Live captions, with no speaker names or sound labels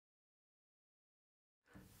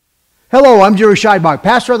Hello, I'm Jerry Scheidbach,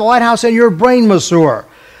 pastor of the Lighthouse and your brain masseur.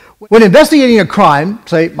 When investigating a crime,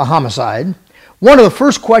 say a homicide, one of the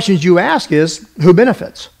first questions you ask is, who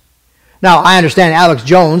benefits? Now, I understand Alex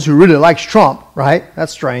Jones, who really likes Trump, right?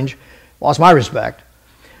 That's strange. Lost my respect.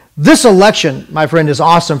 This election, my friend, is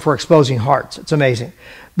awesome for exposing hearts. It's amazing.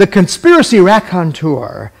 The conspiracy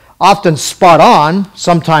raconteur, often spot on,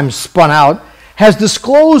 sometimes spun out, has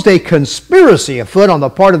disclosed a conspiracy afoot on the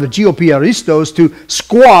part of the GOP aristos to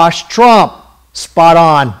squash Trump. Spot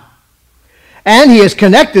on. And he has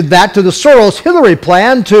connected that to the Soros-Hillary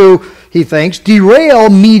plan to, he thinks, derail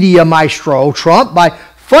media maestro Trump by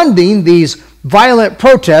funding these violent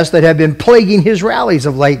protests that have been plaguing his rallies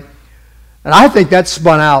of late. And I think that's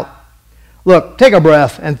spun out. Look, take a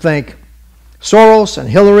breath and think. Soros and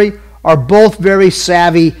Hillary are both very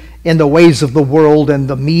savvy in the ways of the world, and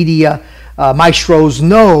the media maestros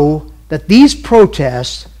know that these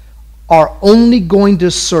protests are only going to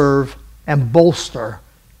serve and bolster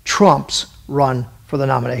Trump's run for the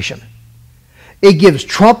nomination. It gives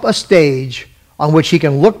Trump a stage on which he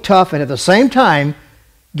can look tough and at the same time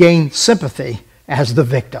gain sympathy as the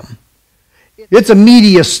victim. It's a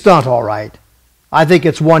media stunt, all right. I think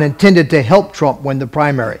it's one intended to help Trump win the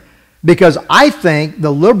primary, because I think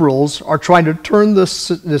the liberals are trying to turn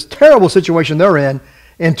this terrible situation they're in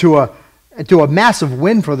into a massive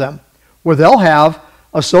win for them, where they'll have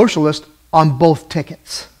a socialist on both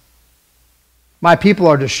tickets. My people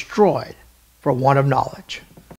are destroyed for want of knowledge.